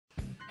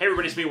Hey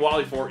everybody, it's me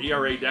Wally for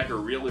ERA Decker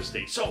Real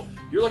Estate. So,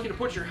 you're looking to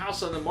put your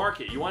house on the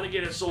market. You want to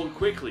get it sold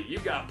quickly.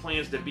 You've got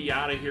plans to be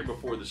out of here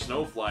before the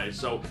snow flies.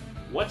 So,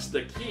 what's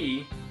the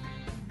key?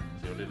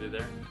 See what I did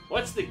there?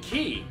 What's the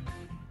key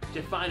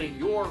to finding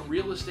your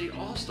real estate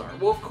all-star?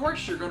 Well, of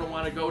course you're going to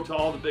want to go to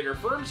all the bigger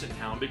firms in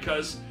town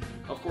because,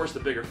 of course, the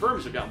bigger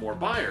firms have got more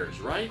buyers,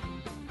 right?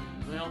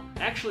 Well,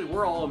 actually,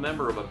 we're all a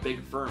member of a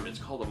big firm. It's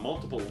called a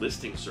multiple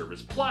listing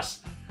service.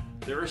 Plus,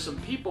 there are some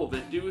people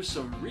that do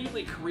some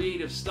really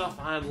creative stuff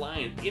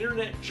online,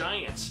 internet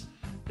giants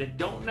that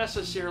don't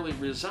necessarily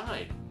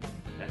reside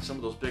at some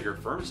of those bigger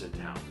firms in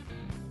town.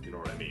 You know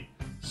what I mean?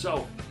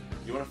 So,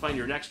 you want to find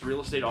your next real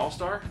estate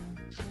all-star?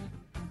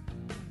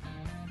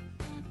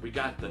 We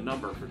got the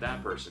number for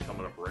that person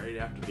coming up right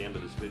after the end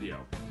of this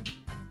video.